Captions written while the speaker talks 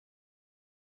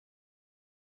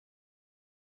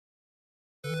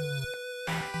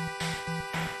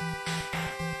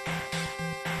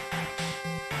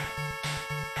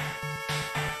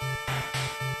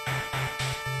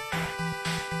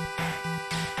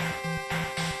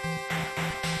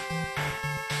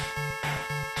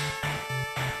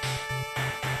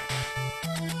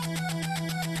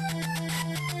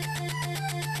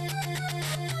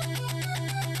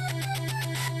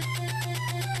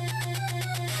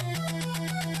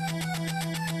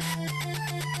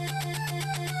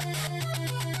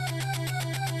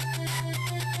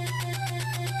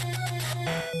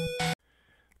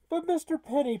Mr.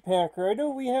 Pennypacker, I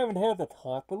know we haven't had the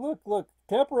talk, but look,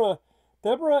 Deborah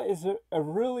is a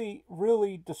really,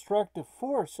 really destructive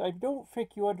force. I don't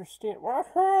think you understand.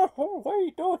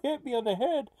 Wait, don't hit me on the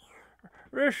head.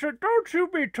 Listen, don't you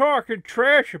be talking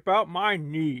trash about my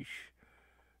niece.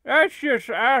 That's just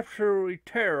absolutely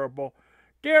terrible.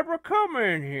 Deborah, come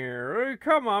in here.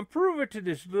 Come on, prove it to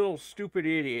this little stupid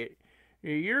idiot.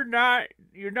 You're not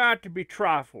to be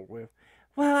trifled with.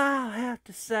 Well, I'll have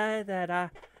to say that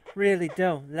I really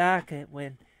don't like it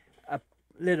when a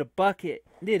little bucket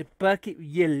with little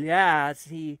yellow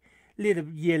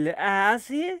eyes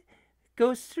here,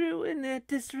 goes through and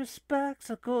disrespects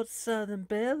a good Southern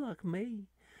belle like me.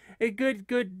 The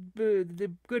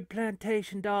good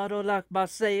plantation daughter like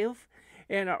myself.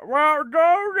 And, well,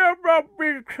 don't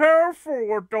be careful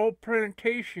with those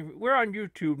plantation. We're on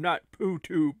YouTube, not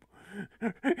PooTube.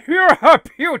 You're on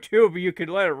YouTube, you can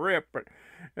let it rip, but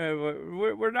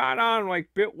we're not on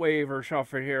like Bitwave or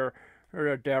something here,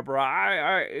 Deborah.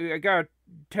 I gotta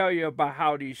tell you about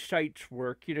how these sites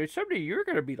work. Someday you're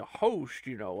gonna be the host.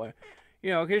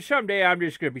 Because someday I'm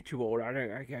just gonna be too old.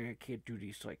 I can't do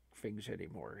these like things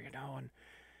anymore. And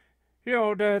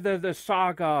the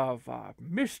saga of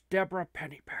Miss Deborah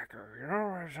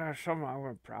Pennypacker. That's something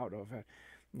I'm proud of.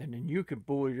 And then you can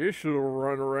bully this little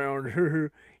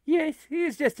runaround. Yes,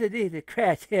 he's just a little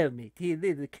crash helmet. He a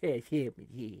little crash helmet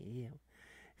here.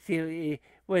 So,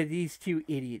 what are these two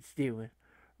idiots doing?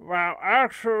 Well,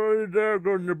 actually, they're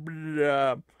going to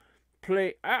be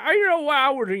play.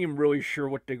 I wasn't even really sure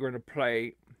what they're going to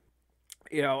play.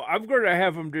 I'm going to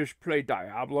have them just play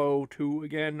Diablo 2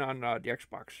 again on the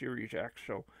Xbox Series X.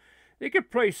 So they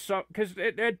could play some, because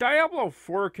Diablo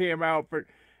 4 came out, but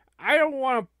I don't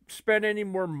want to spend any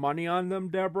more money on them,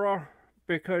 Deborah,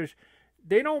 because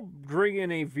they don't bring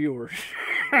in any viewers.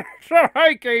 So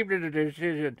I came to the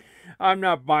decision I'm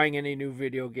not buying any new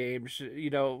video games.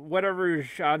 Whatever's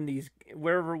on these,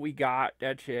 whatever we got,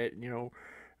 that's it. Now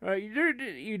they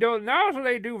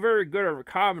do very good at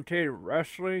commentating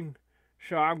wrestling,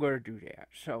 so I'm going to do that.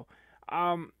 So,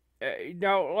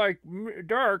 now, like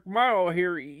Dark Milo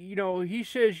here, he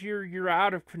says you're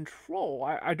out of control.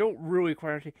 I don't really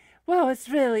quite understand. Well, it's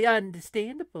really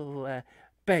understandable,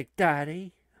 Big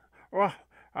Daddy. Well,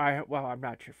 I'm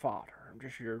not your father. I'm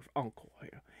just your uncle.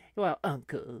 Well,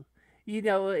 Uncle,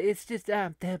 it's just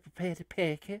I'm Deborah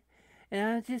Pennypacker,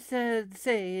 and I just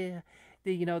say,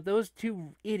 those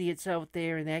two idiots out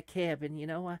there in that cabin,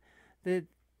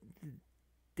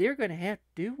 they're gonna have to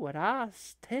do what I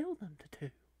tell them to do.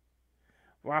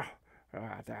 Well,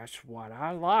 that's what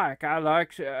I like. I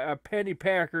like a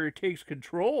Pennypacker who takes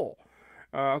control.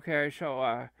 Okay,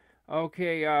 so,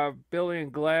 Billy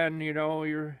and Glenn,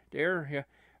 you're there. Yeah.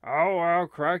 Oh, well,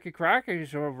 cracky,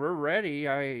 so we're ready.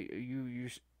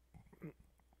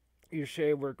 You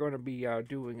say we're going to be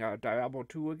doing Diablo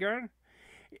 2 again?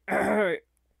 I.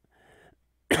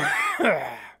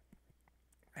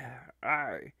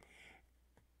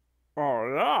 Oh,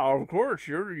 no, of course,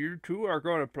 you two are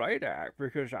going to play that,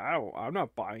 because I'm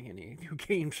not buying any new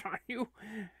games on you.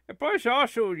 And plus,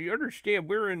 also, you understand,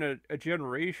 we're in a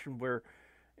generation where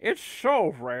it's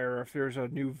so rare if there's a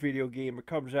new video game that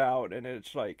comes out and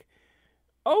it's like,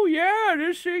 oh yeah,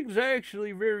 this thing's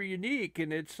actually very unique.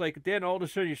 And it's like, then all of a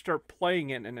sudden you start playing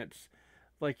it and it's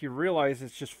like, you realize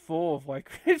it's just full of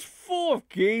like, it's full of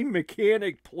game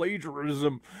mechanic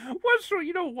plagiarism.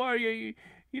 You know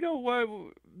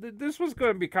why, this was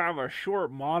going to be kind of a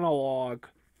short monologue.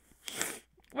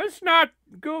 Let's not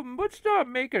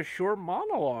make a short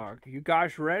monologue. You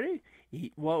guys ready?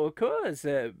 Well, of course,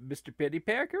 Mr.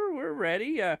 Pennypacker, we're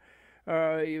ready.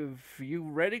 If you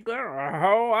ready, Glenn?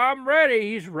 Oh, I'm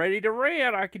ready. He's ready to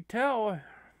rant, I can tell.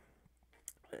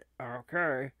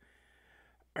 Okay.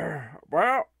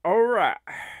 Well, alright.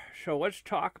 So let's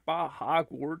talk about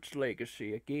Hogwarts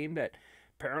Legacy, a game that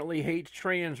apparently hates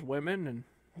trans women and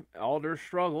all their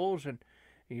struggles. And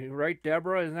you right,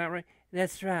 Deborah? Isn't that right?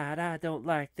 That's right. I don't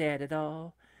like that at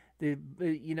all.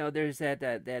 There's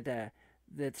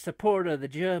that support of the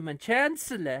German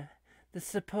Chancellor,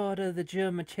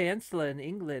 in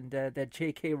England, that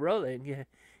J.K. Rowling,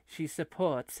 she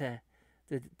supports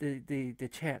the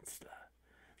Chancellor,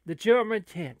 the German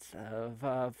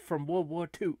Chancellor from World War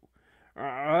II.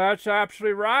 That's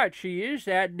absolutely right. She is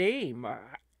that name.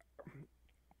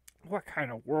 What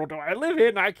kind of world do I live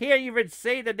in? I can't even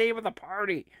say the name of the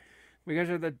party because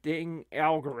of the dang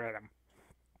algorithm.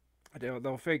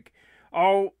 They'll think,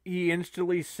 oh, he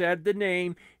instantly said the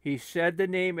name. He said the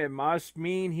name. It must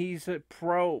mean he's a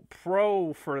pro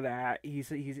for that. He's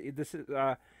this is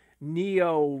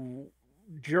neo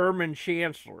German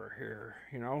chancellor here.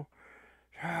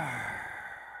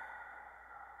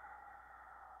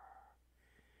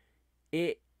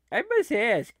 It, I must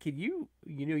ask, can you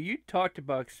talked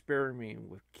about experimenting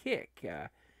with Kick.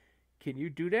 Can you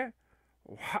do that?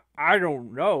 I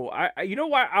don't know. You know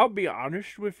what? I'll be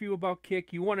honest with you about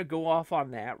Kick. You want to go off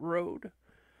on that road?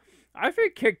 I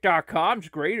think Kick.com's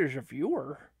great as a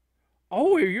viewer.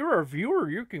 Oh, if you're a viewer,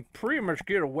 you can pretty much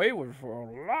get away with a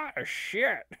lot of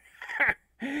shit.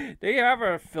 They have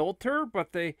a filter,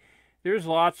 but there's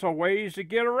lots of ways to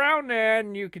get around that,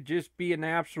 and you could just be an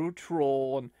absolute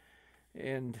troll,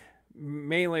 and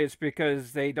mainly it's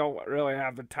because they don't really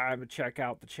have the time to check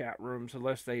out the chat rooms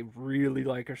unless they really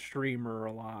like a streamer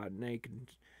a lot, and they can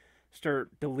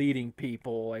start deleting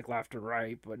people like left and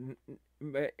right, but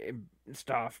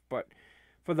stuff. But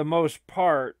for the most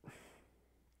part,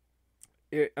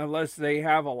 unless they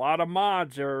have a lot of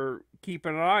mods or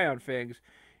keeping an eye on things,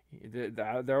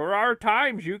 there are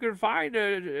times you can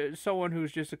find someone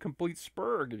who's just a complete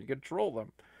spurg and you can troll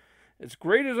them. It's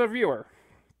great as a viewer.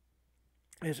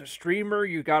 As a streamer,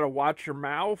 you gotta watch your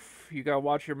mouth. You gotta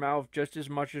watch your mouth just as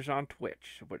much as on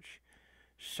Twitch, which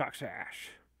sucks ass.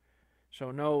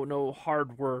 So no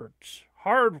hard words.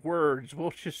 Hard words.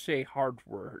 We'll just say hard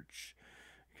words.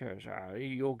 Because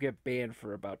you'll get banned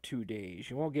for about 2 days.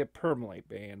 You won't get permanently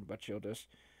banned, but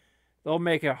they'll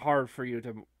make it hard for you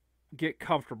to get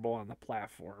comfortable on the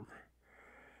platform.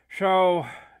 So,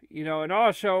 and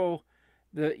also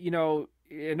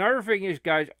another thing is,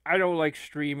 guys, I don't like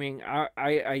streaming.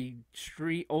 I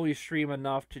only stream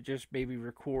enough to just maybe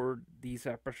record these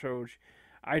episodes.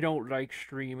 I don't like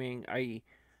streaming. I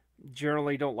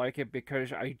generally don't like it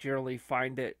because I generally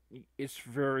find that it's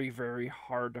very, very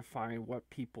hard to find what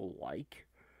people like.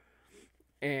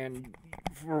 And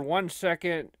for 1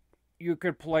 second, you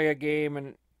could play a game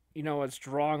and it's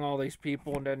drawing all these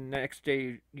people, and then the next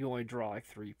day you only draw like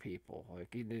 3 people. Like,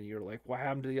 and then you're like, what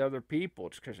happened to the other people?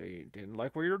 It's because they didn't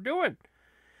like what you're doing.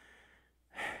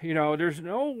 There's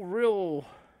no real.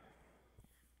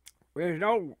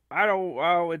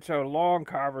 It's a long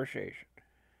conversation.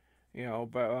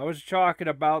 But I was talking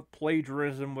about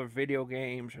plagiarism with video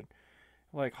games, and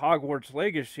like Hogwarts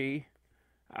Legacy,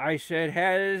 I said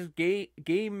has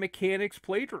game mechanics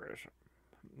plagiarism.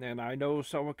 And I know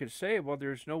someone could say, well,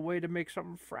 there's no way to make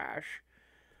something fresh.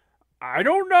 I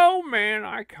don't know, man.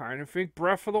 I kind of think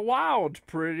Breath of the Wild's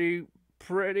pretty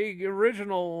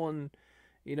original, and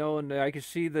and I can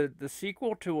see the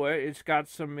sequel to it. It's got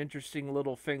some interesting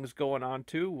little things going on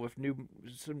too, with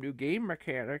some new game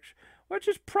mechanics, which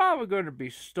is probably going to be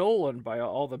stolen by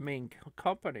all the main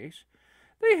companies.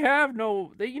 They have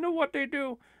you know what they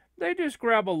do? They just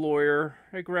grab a lawyer.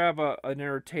 They grab an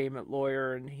entertainment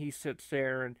lawyer, and he sits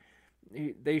there, and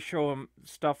they show him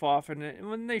stuff off. And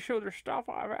when they show their stuff,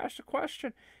 I've asked the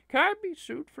question, can I be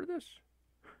sued for this?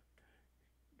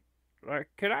 Like,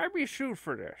 can I be sued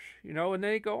for this? And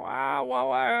they go,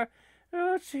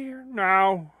 let's see here.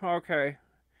 No, okay.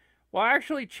 Well,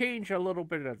 actually change a little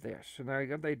bit of this. And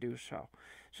they do so.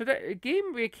 So that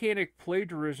game mechanic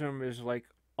plagiarism is like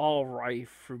all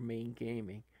rife through main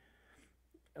gaming.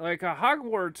 Like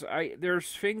Hogwarts, there's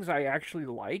things I actually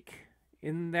like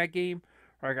in that game.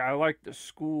 Like, I like the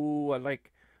school, I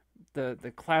like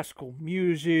the classical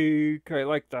music, I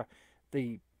like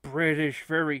the British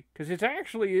because it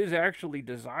is actually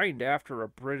designed after a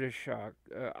British I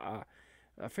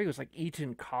think it was like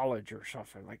Eton College or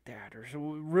something like that, or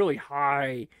some really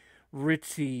high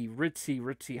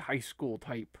ritzy high school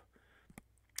type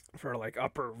for like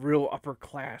real upper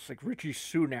class. Like Richie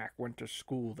Sunak went to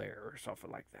school there or something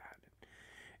like that.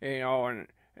 And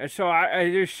so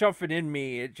there's something in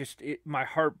me. My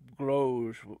heart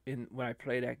glows when I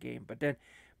play that game.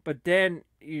 But then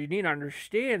you need to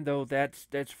understand though that's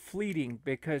fleeting,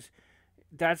 because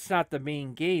that's not the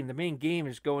main game. The main game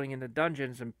is going into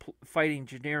dungeons and fighting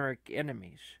generic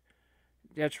enemies.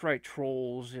 That's right,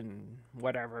 trolls and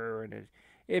whatever. And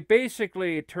it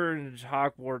basically turns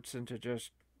Hogwarts into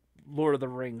just Lord of the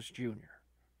Rings Jr.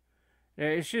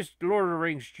 It's just Lord of the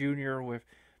Rings Jr. with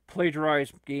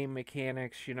plagiarized game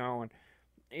mechanics, and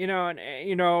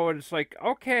it's like,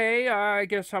 okay, I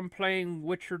guess I'm playing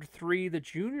Witcher 3, the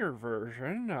junior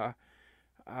version.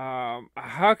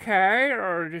 Okay,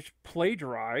 or just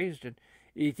plagiarized, and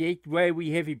is that why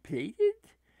we haven't played it?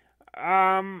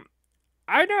 I'm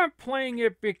not playing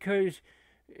it because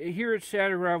here at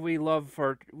Saturday we love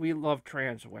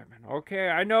trans women. Okay,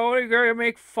 I know you're gonna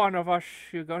make fun of us.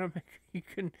 You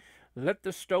can let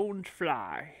the stones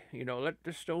fly. Let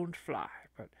the stones fly.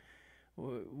 But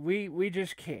we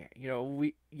just can't.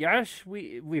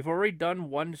 We've already done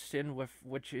one sin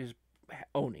which is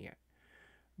owning it.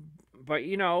 But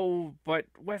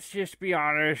let's just be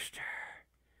honest.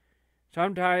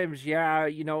 Sometimes,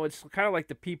 it's kind of like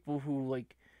the people who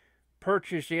like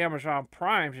purchase Amazon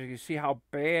Prime so you can see how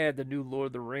bad the new Lord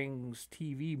of the Rings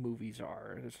TV movies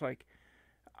are. And it's like,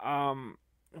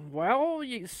 well,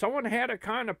 someone had to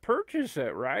kind of purchase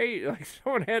it, right? Like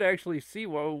someone had to actually see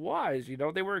what it was.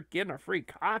 They weren't getting a free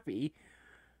copy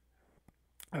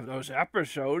of those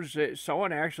episodes.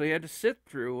 Someone actually had to sit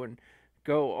through and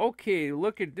go, okay,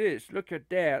 look at this, look at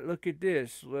that, look at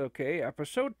this. Okay,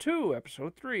 episode 2,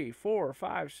 episode 3, 4,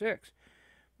 5, 6.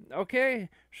 Okay,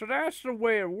 so that's the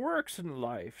way it works in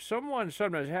life. Someone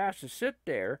sometimes has to sit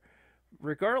there,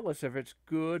 regardless if it's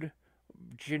good,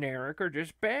 generic, or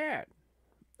just bad.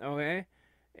 Okay?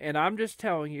 And I'm just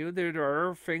telling you, there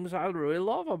are things I really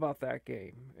love about that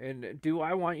game. And do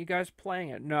I want you guys playing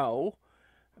it? No.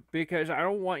 Because I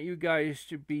don't want you guys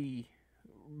to be,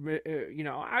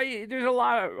 there's a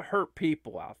lot of hurt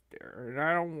people out there, and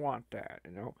I don't want that.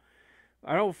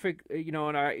 I don't think,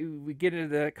 and we get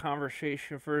into that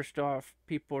conversation. First off,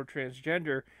 people who are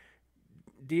transgender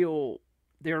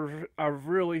they're a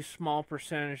really small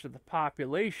percentage of the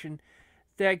population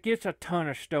that gets a ton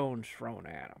of stones thrown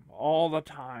at them all the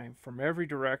time from every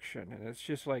direction, and it's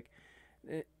just like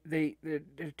they're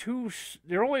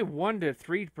only 1 to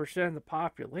 3% of the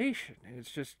population, and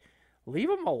it's just leave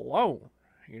them alone.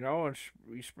 I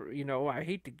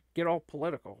hate to get all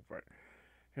political, but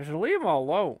just leave them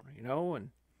alone.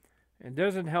 And it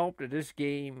doesn't help that this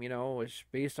game, is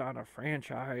based on a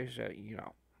franchise that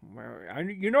where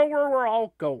we're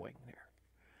all going there.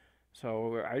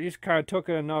 So I just kind of took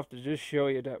it enough to just show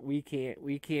you that we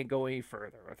can't go any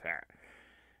further with that.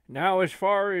 Now, as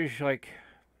far as like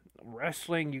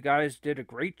wrestling, you guys did a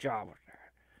great job with that.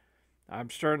 I'm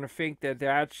starting to think that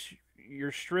that's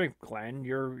your strength, Glenn.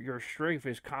 Your strength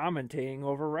is commentating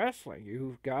over wrestling.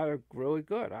 You've got it really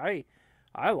good. I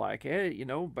like it,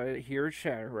 but here at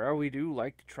Shatterware, we do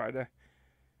like to try to.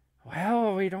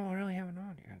 Well, we don't really have an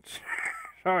audience,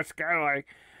 so it's kind of like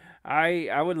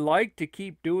I would like to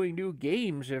keep doing new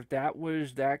games if that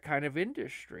was that kind of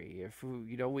industry. If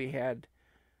we had.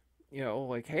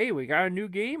 Like, hey, we got a new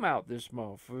game out this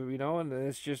month, and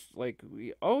it's just like,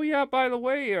 oh yeah, by the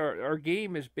way, our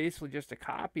game is basically just a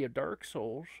copy of Dark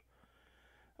Souls.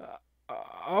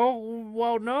 Oh,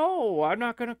 well, no, I'm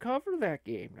not going to cover that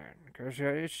game then, because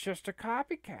it's just a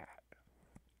copycat.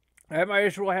 I might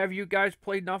as well have you guys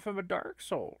play nothing but Dark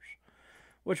Souls,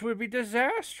 which would be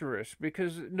disastrous,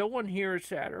 because no one here at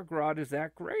Sattergrad is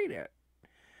that great at it.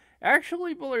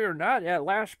 Actually, believe it or not, that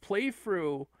last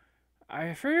playthrough,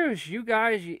 I forget it was you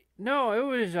guys. No, it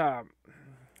was the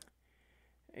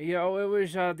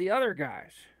other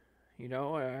guys. I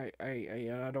don't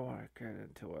want to get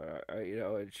into it.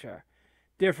 It's a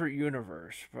different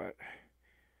universe, but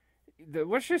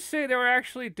let's just say they were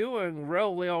actually doing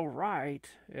really all right,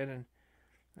 and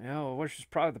which is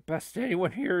probably the best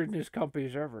anyone here in this company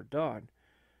has ever done.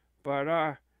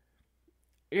 But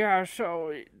yeah,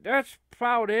 so that's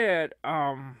about it.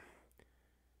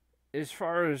 As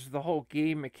far as the whole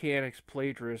game mechanics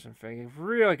plagiarism thing, it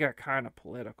really got kind of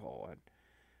political,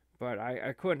 but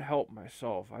I couldn't help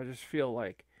myself. I just feel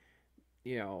like,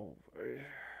 a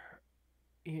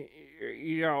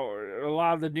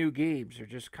lot of the new games are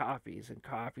just copies and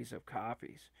copies of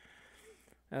copies.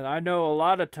 And I know a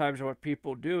lot of times what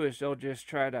people do is they'll just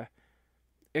try to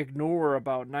ignore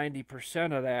about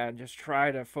 90% of that and just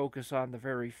try to focus on the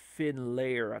very thin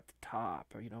layer at the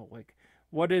top. Like,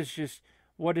 what is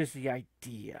the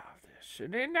idea of this?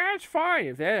 And that's fine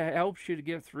if that helps you to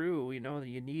get through, that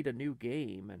you need a new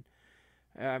game. And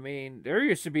I mean, there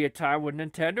used to be a time when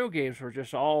Nintendo games were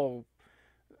just all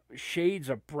shades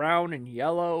of brown and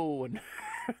yellow and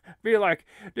be like,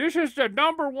 this is the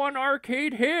 #1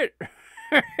 arcade hit.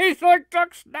 It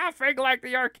looks nothing like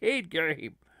the arcade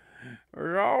game.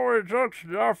 It looks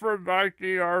nothing like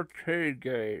the arcade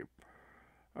game.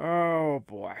 Oh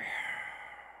boy.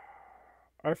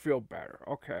 I feel better.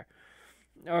 Okay.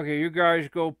 Okay, you guys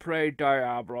go play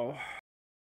Diablo.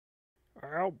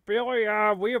 Well, Billy,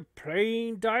 we are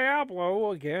playing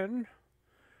Diablo again.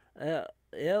 Well,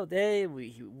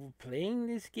 we playing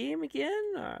this game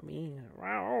again? I mean,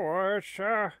 well, it's,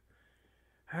 I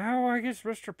guess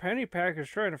Mr. Pennypack is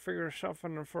trying to figure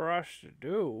something for us to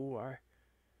do. I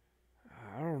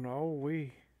don't know.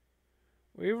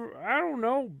 I don't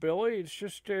know, Billy. It's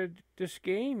just this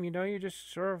game, you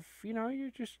just sort of,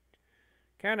 you just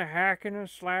kind of hacking and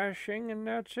slashing, and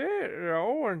that's it,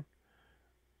 And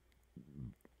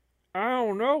I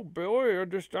don't know, Billy.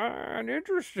 I'm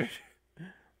interested.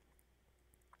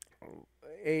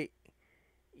 Hey,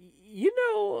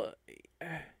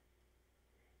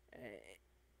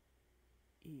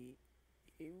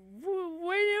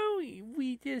 why don't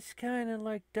we just kind of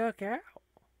like duck out?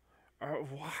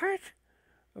 What?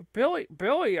 Billy,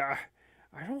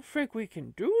 I don't think we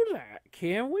can do that,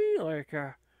 can we? Like,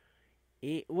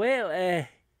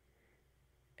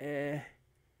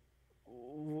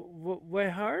 well, what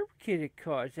harm could it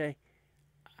cause?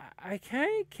 I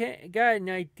kind of got an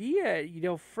idea. You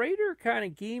know, Frater kind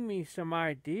of gave me some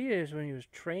ideas when he was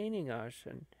training us,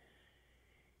 and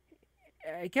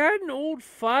I got an old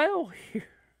file here.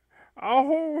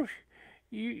 oh,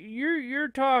 you're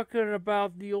talking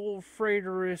about the old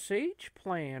Freighter SH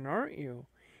plan, aren't you?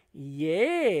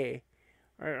 Yeah.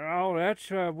 Oh, that's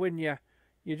when you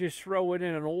just throw it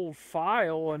in an old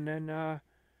file, and then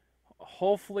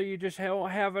hopefully you just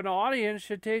have an audience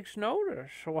that takes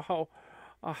notice. Well,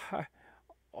 uh,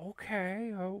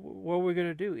 okay, what are we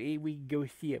gonna do? We go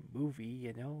see a movie,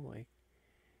 you know,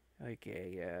 like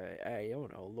a I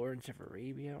don't know, Lawrence of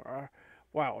Arabia.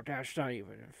 Wow, that's not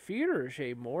even in theaters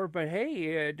anymore. But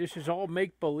hey, this is all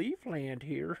make believe land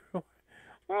here.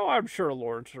 Well, I'm sure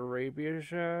Lawrence of Arabia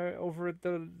is over at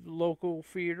the local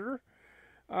theater.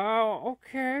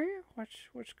 Okay,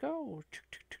 let's go.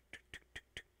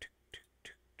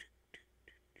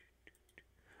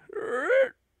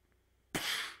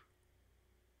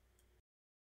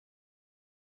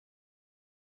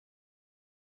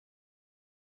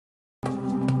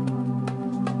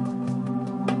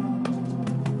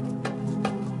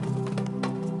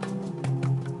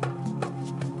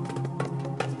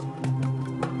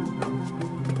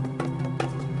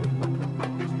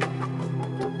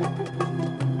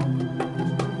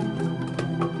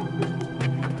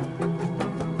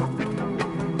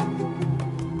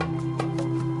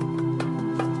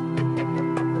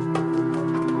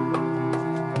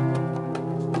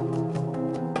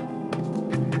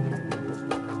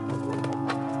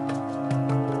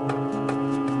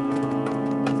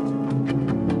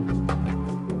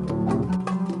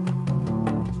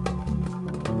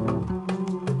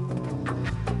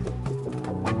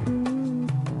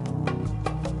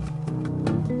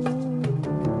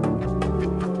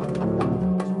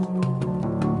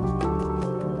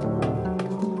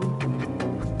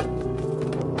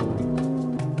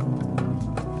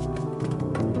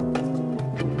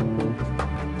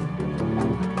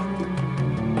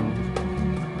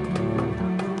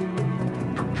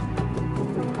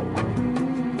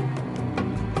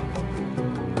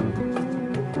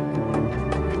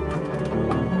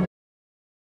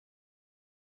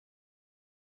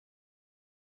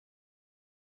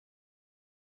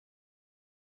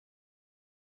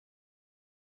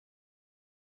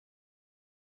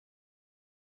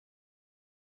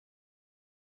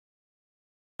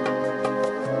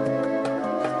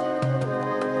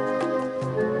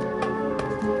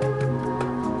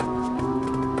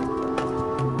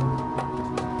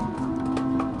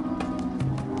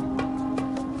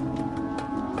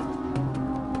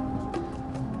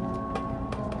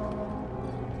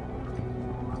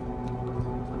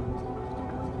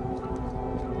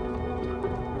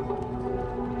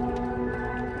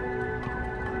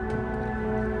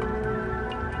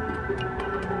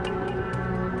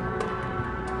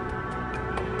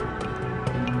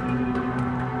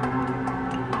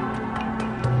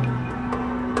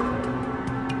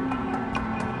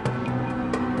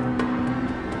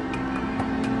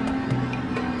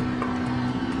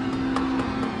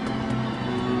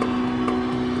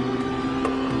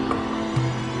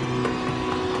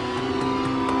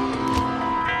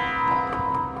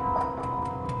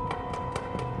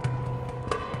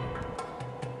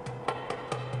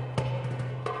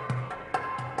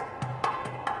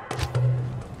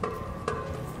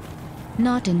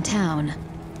 Not in town.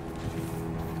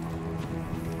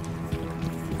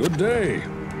 Good day.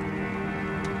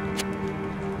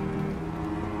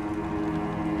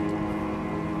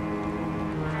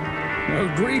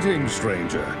 Well, greetings,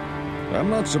 stranger. I'm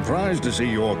not surprised to see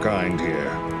your kind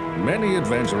here. Many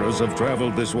adventurers have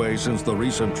traveled this way since the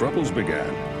recent troubles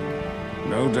began.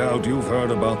 No doubt you've heard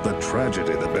about the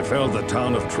tragedy that befell the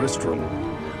town of Tristram.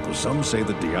 For some say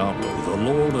that Diablo, the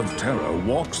Lord of Terror,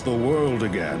 walks the world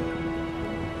again.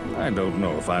 I don't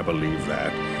know if I believe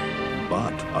that,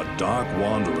 but a dark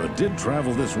wanderer did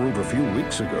travel this route a few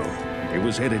weeks ago. He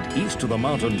was headed east to the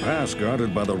mountain pass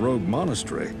guarded by the rogue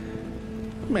monastery.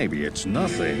 Maybe it's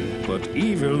nothing, but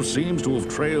evil seems to have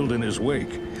trailed in his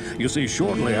wake. You see,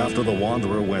 shortly after the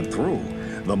wanderer went through,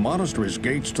 the monastery's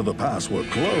gates to the pass were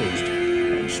closed,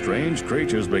 and strange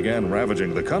creatures began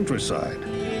ravaging the countryside.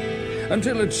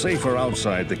 Until it's safer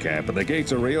outside the camp and the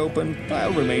gates are reopened,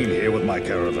 I'll remain here with my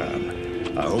caravan.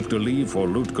 I hope to leave for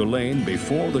Lutgulain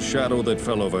before the shadow that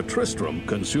fell over Tristram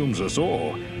consumes us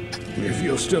all. If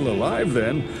you're still alive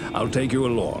then, I'll take you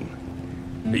along.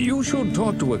 You should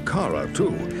talk to Akara,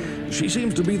 too. She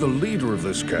seems to be the leader of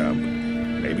this camp.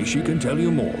 Maybe she can tell you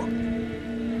more.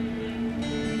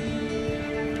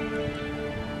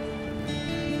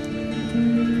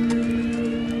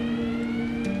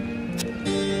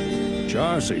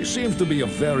 Charcy seems to be a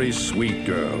very sweet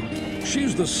girl.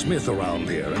 She's the smith around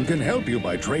here and can help you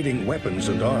by trading weapons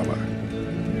and armor.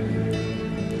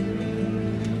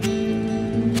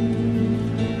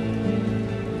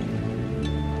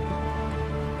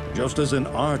 Just as an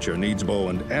archer needs bow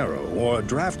and arrow, or a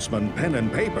draftsman pen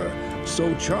and paper,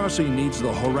 so Charcy needs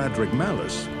the Horadric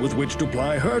Malice with which to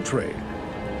ply her trade.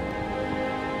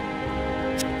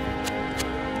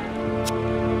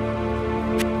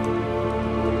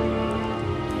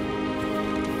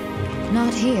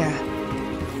 Not here.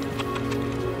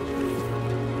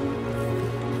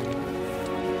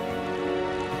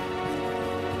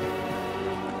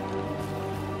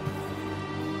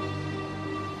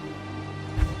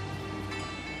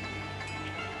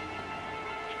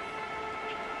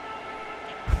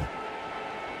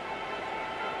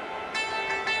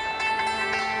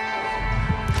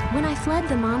 When I fled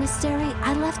the monastery,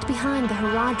 I left behind the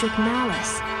Horadric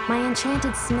Malice, my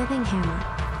enchanted smithing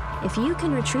hammer. If you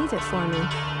can retrieve it for me,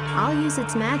 I'll use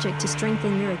its magic to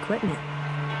strengthen your equipment.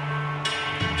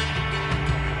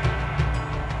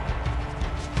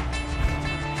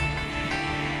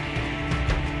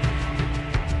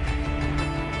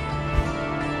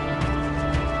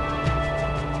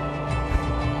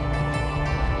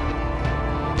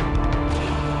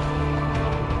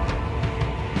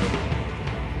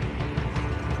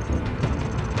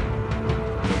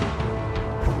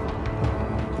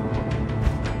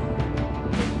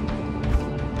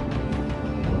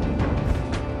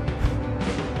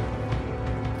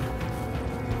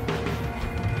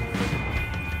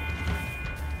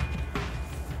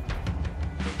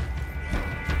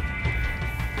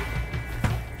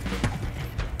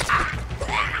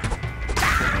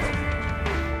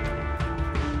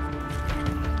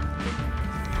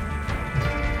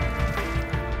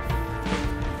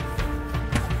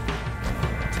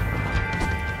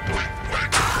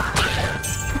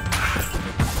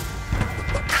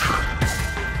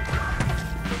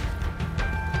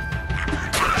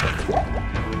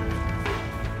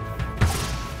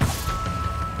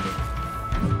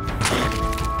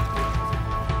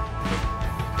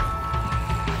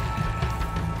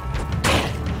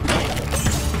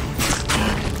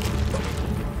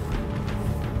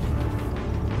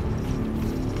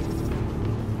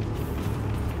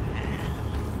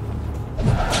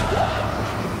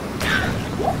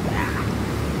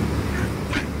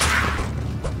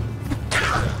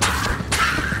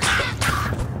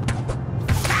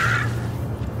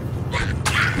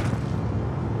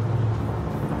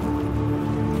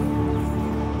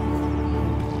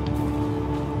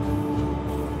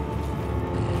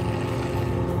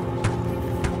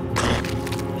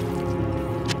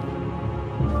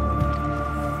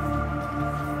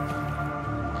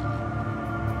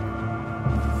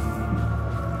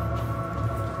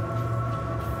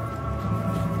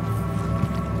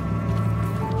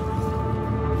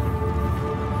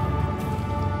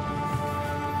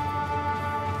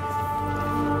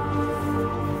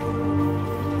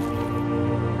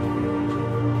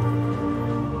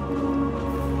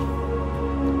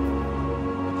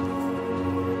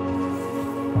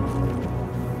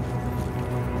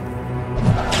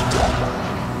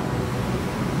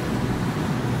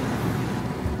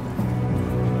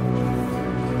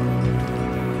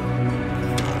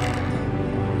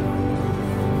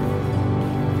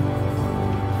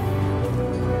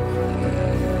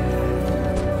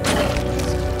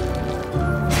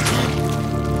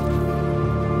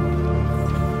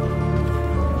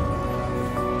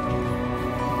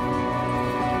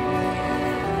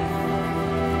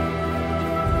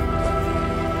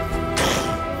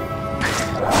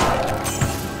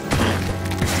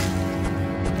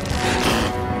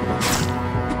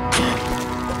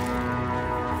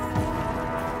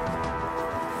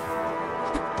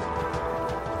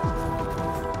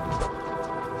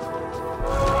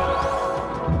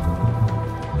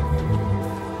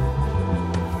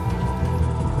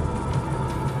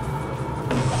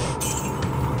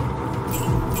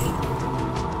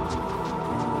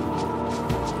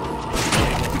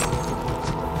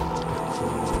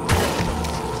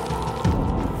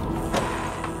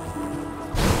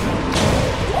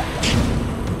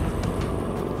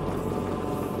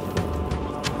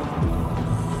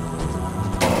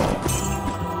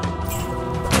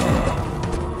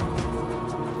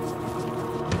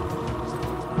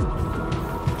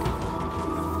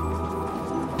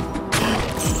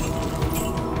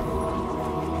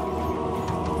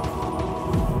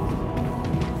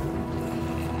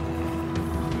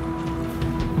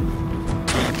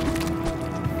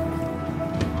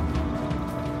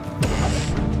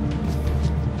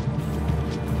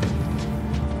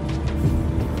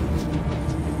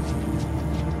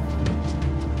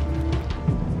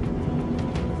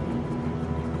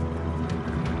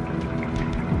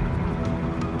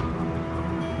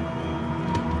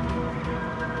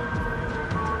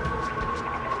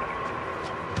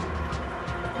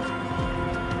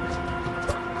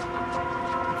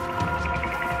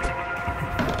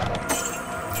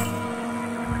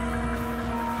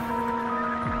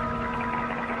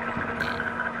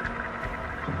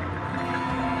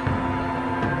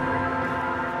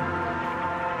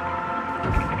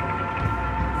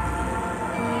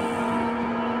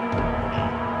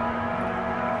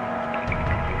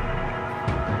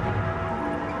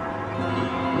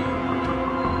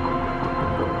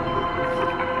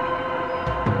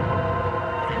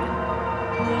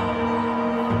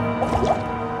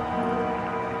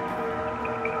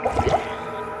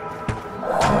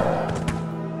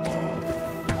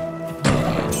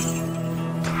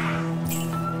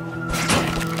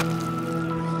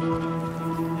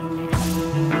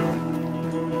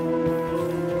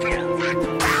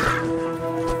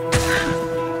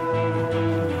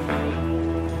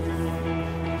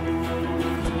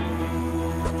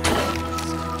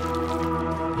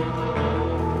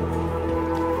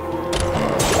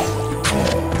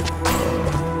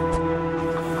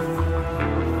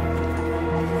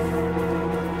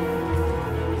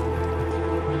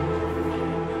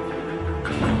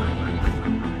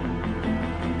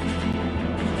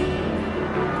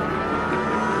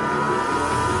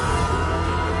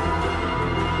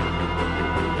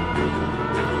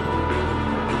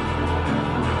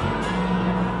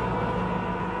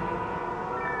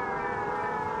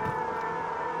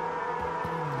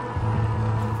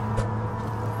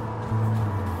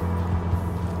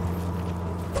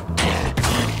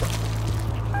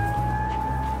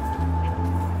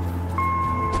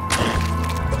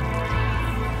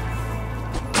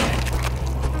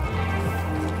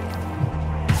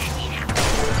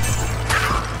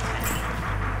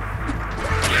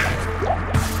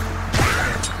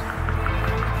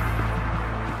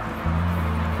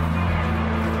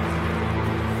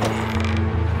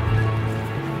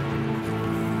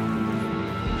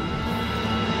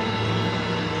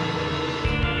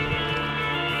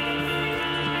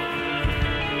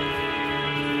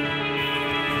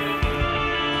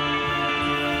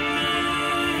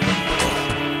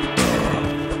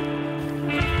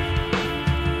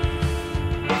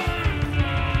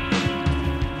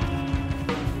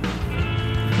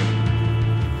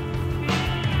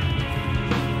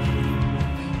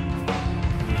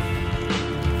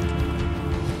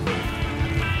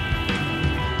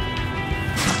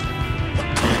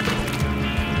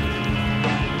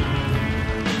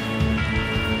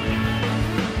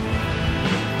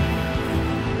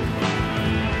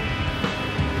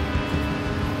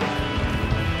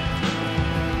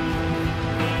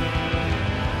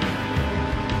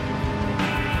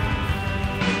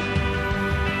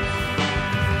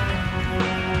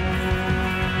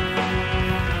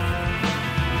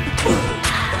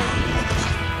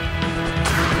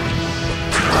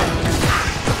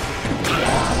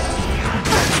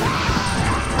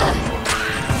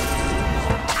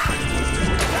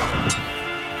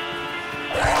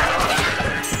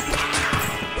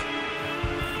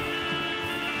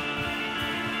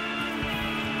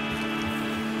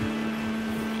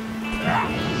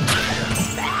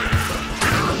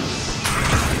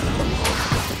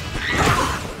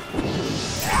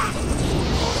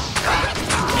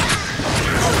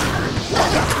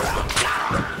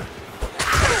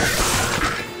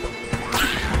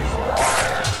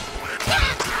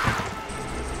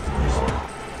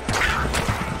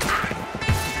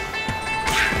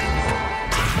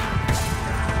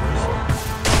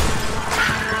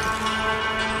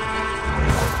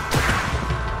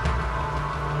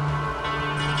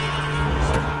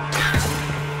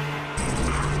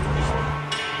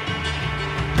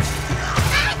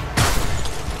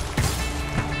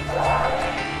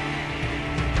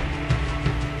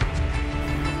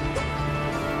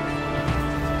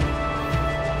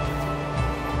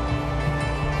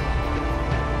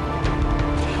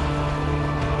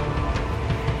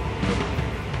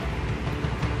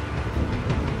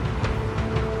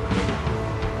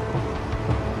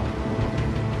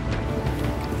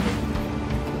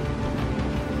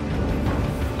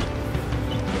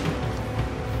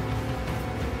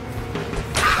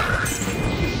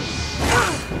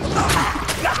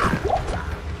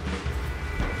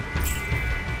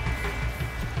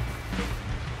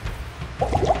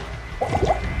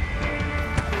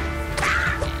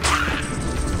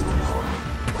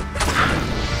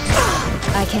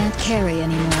 can't carry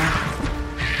anymore.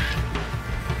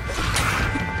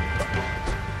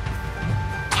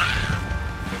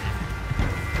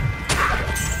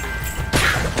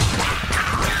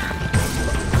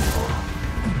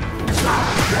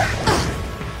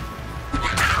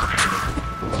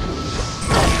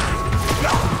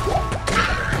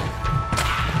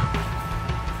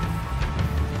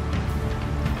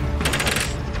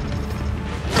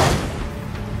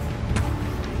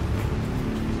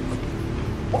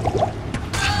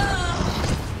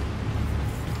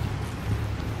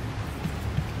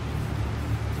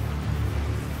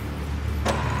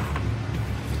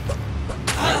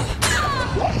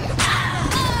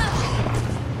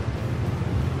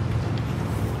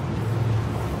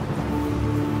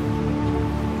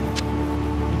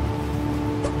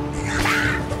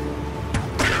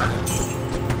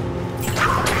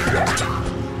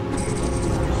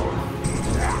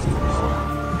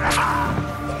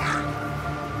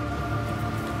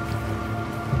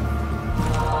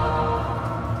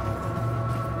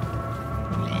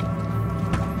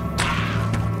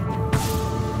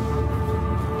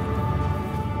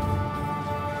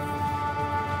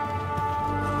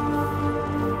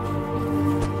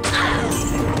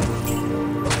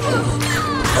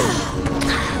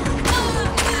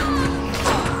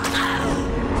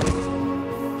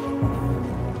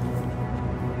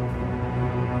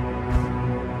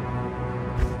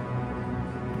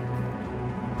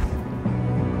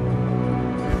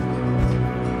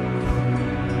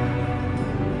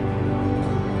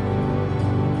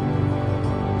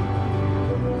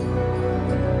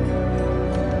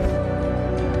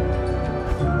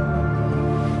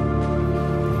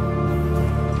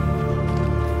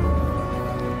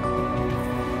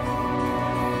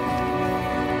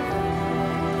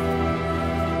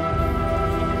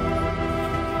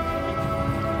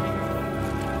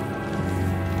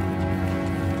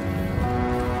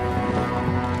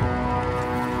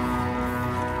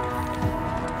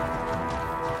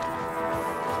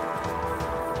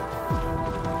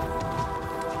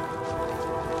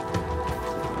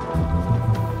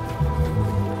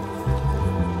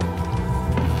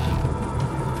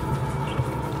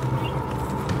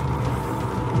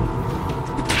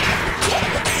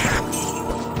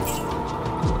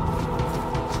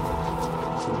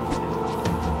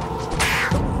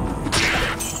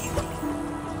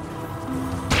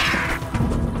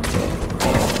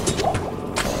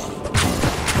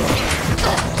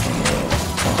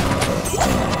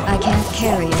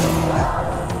 Carry anymore.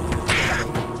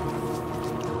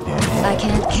 I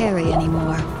can't carry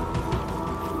anymore.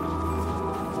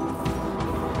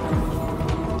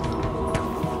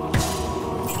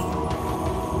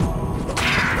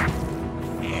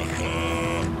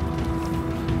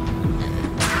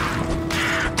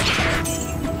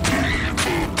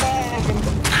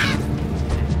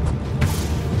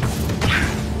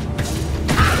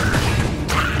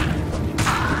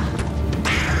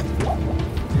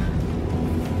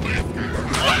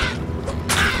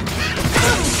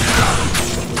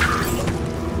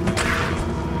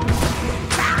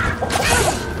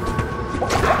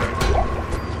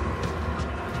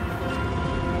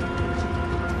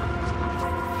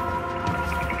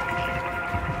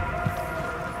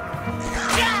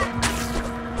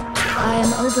 I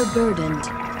am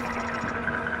overburdened.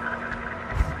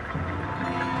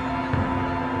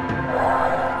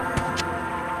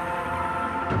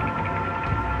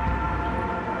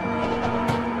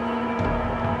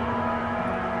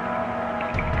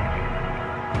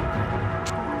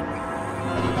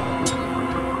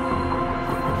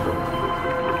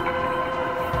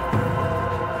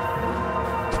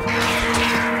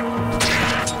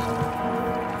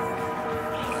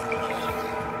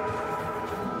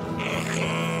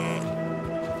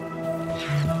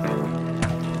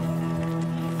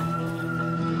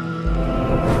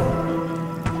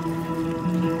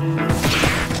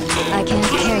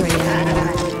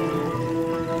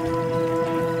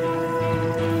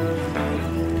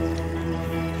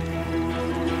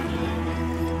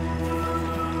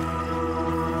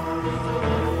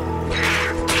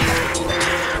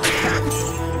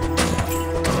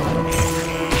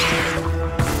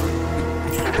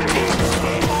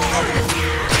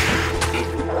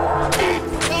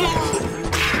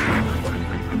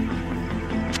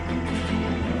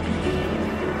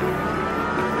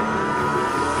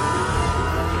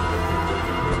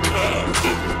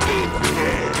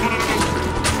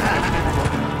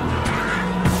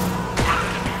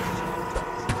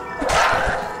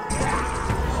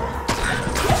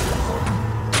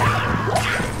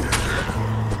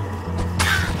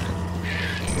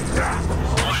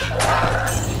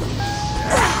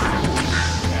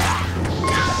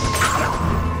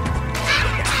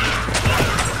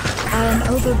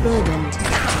 overburdened.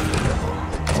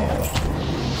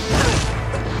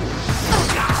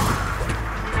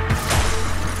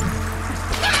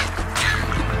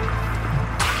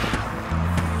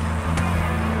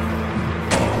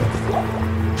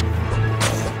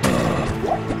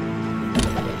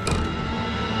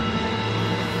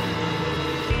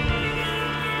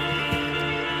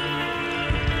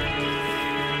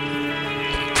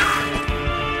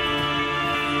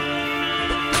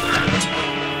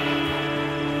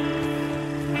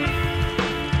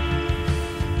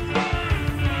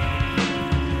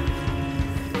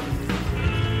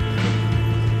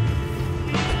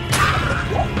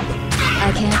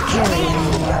 I can't carry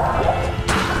anymore.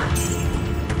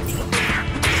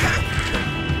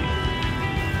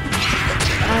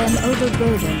 I am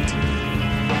overburdened.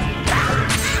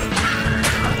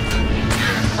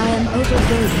 I am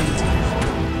overburdened.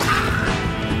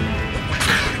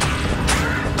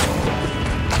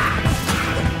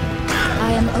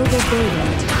 I am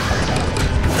overburdened.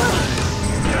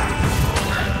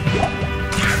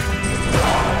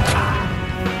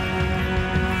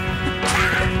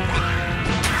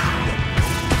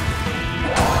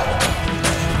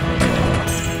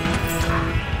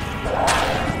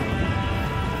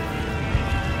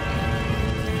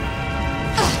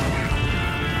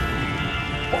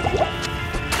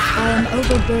 I am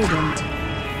overburdened.